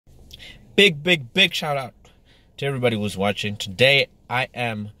Big shout out to everybody who's watching. Today I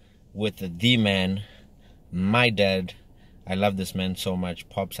am with the man, my dad. I love this man so much.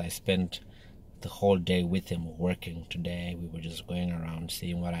 Pops, I spent the whole day with him working today. We were just going around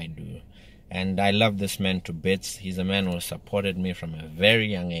seeing what I do. And I love this man to bits. He's a man who supported me from a very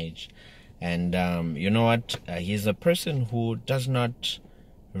young age. And you know what? He's a person who does not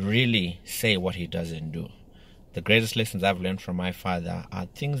really say what he doesn't do. The greatest lessons I've learned from my father are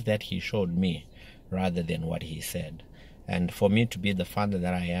things that he showed me rather than what he said. And for me to be the father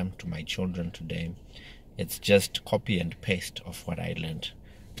that I am to my children today, it's just copy and paste of what I learned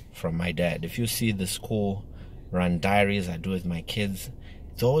from my dad. If you see the school run diaries I do with my kids,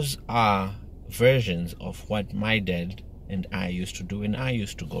 those are versions of what my dad and I used to do when I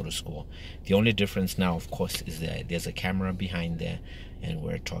used to go to school. The only difference now, of course, is that there's a camera behind there and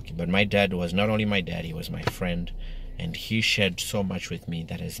we're talking. But my dad was not only my dad, he was my friend, and he shared so much with me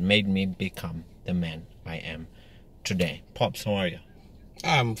that has made me become the man I am today. Pops, how are you?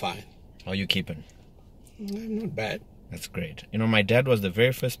 I'm fine. How are you keeping? I'm not bad. That's great. You know, my dad was the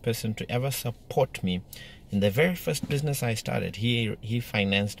very first person to ever support me in the very first business I started. He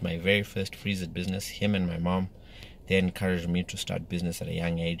financed my very first freezer business, him and my mom. They encouraged me to start business at a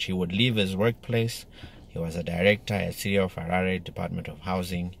young age. He would leave his workplace. He was a director at City of Harare, Department of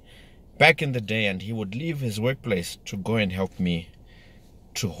Housing, back in the day, and he would leave his workplace to go and help me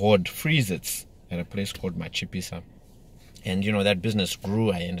to hoard freezers at a place called Machipisa. And, you know, that business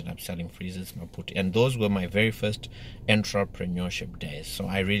grew. I ended up selling freezers, Maputo. And those were my very first entrepreneurship days. So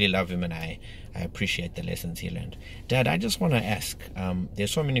I really love him, and I appreciate the lessons he learned. Dad, I just want to ask,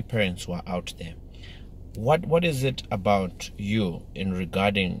 there's so many parents who are out there. What is it about you in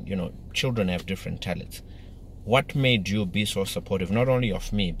regarding, you know, children have different talents. What made you be so supportive, not only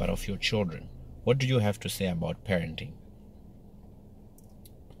of me, but of your children? What do you have to say about parenting?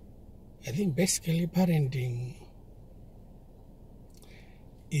 I think basically parenting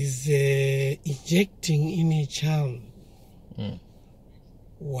is injecting in a child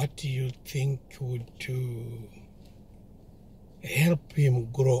what you think would to help him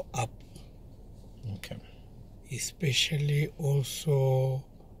grow up. Okay. Especially also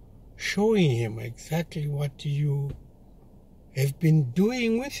showing him exactly what you have been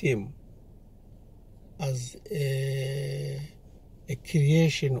doing with him as a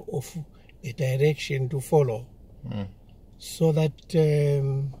creation of a direction to follow, so that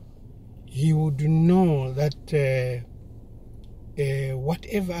he would know that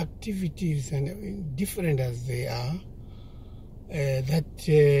whatever activities, and different as they are, that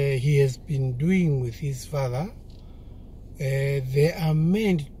he has been doing with his father, they are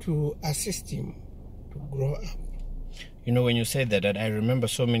meant to assist him to grow up. You know, when you say that, I remember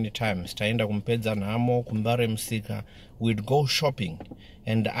so many times, we'd go shopping,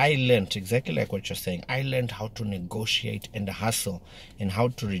 and I learned exactly like what you're saying. I learned how to negotiate and hustle and how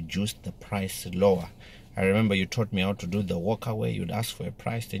to reduce the price lower. I remember you taught me how to do the walk away. You'd ask for a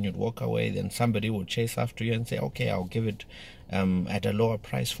price, then you'd walk away, then somebody would chase after you and say, okay, I'll give it at a lower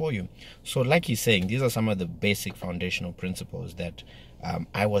price for you. So like he's saying, these are some of the basic foundational principles that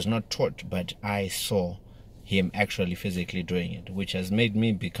I was not taught, but I saw him actually physically doing it, which has made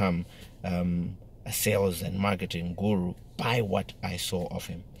me become a sales and marketing guru by what I saw of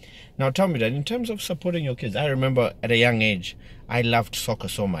him. Now tell me that in terms of supporting your kids, I remember at a young age, I loved soccer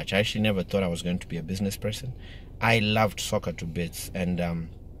so much. I actually never thought I was going to be a business person. I loved soccer to bits. And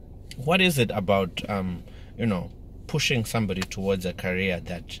what is it about, you know, pushing somebody towards a career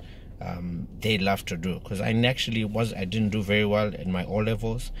that they love to do? Because I didn't do very well in my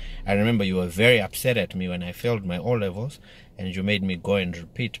O-levels. I remember you were very upset at me when I failed my O-levels, and you made me go and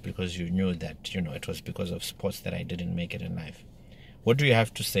repeat because you knew that, you know, it was because of sports that I didn't make it in life. What do you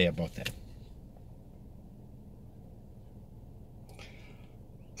have to say about that?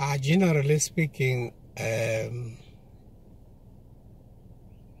 Generally speaking,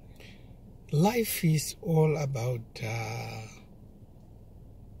 life is all about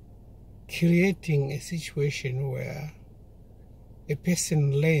creating a situation where a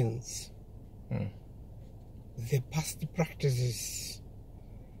person learns the past practices,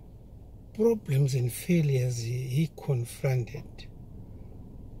 problems and failures he confronted,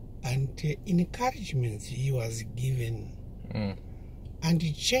 and encouragements he was given,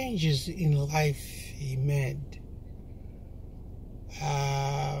 and changes in life he made,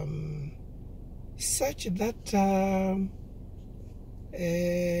 such that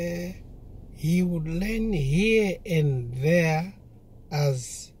he would learn here and there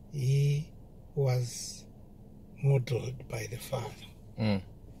as he was modeled by the father.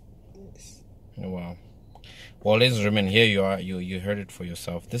 Wow. Well, ladies and gentlemen, here you are. You heard it for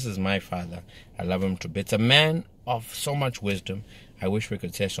yourself. This is my father. I love him to bits. A man of so much wisdom. I wish we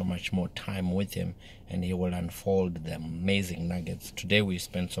could say so much more time with him, and he will unfold the amazing nuggets. Today we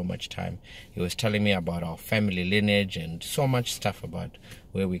spent so much time. He was telling me about our family lineage and so much stuff about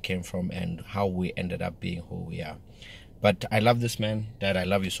where we came from and how we ended up being who we are. But I love this man. Dad, I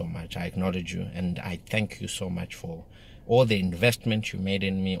love you so much. I acknowledge you, and I thank you so much for all the investment you made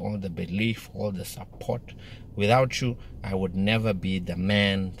in me, all the belief, all the support. Without you, I would never be the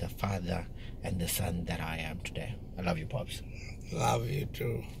man, the father, and the son that I am today. I love you, Pops. Love you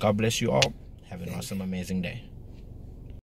too. God bless you all. Have an awesome, amazing day.